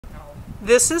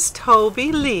This is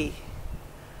Toby Lee.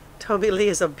 Toby Lee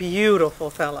is a beautiful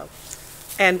fellow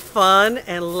and fun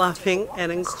and loving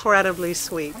and incredibly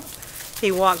sweet.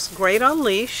 He walks great on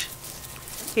leash.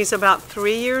 He's about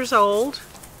 3 years old,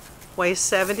 weighs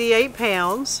 78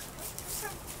 pounds.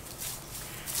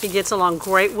 He gets along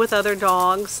great with other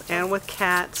dogs and with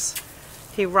cats.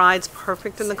 He rides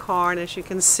perfect in the car, and as you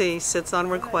can see, sits on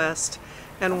request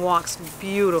and walks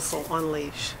beautiful on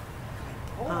leash.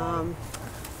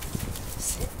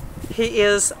 He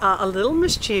is a little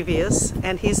mischievous,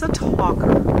 and he's a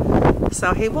talker.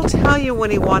 So he will tell you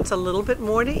when he wants a little bit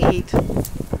more to eat.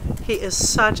 He is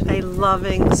such a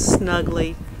loving,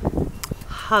 snuggly,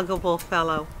 huggable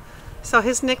fellow. So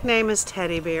his nickname is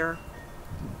Teddy Bear,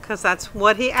 because that's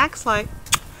what he acts like.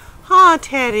 Huh,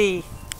 Teddy?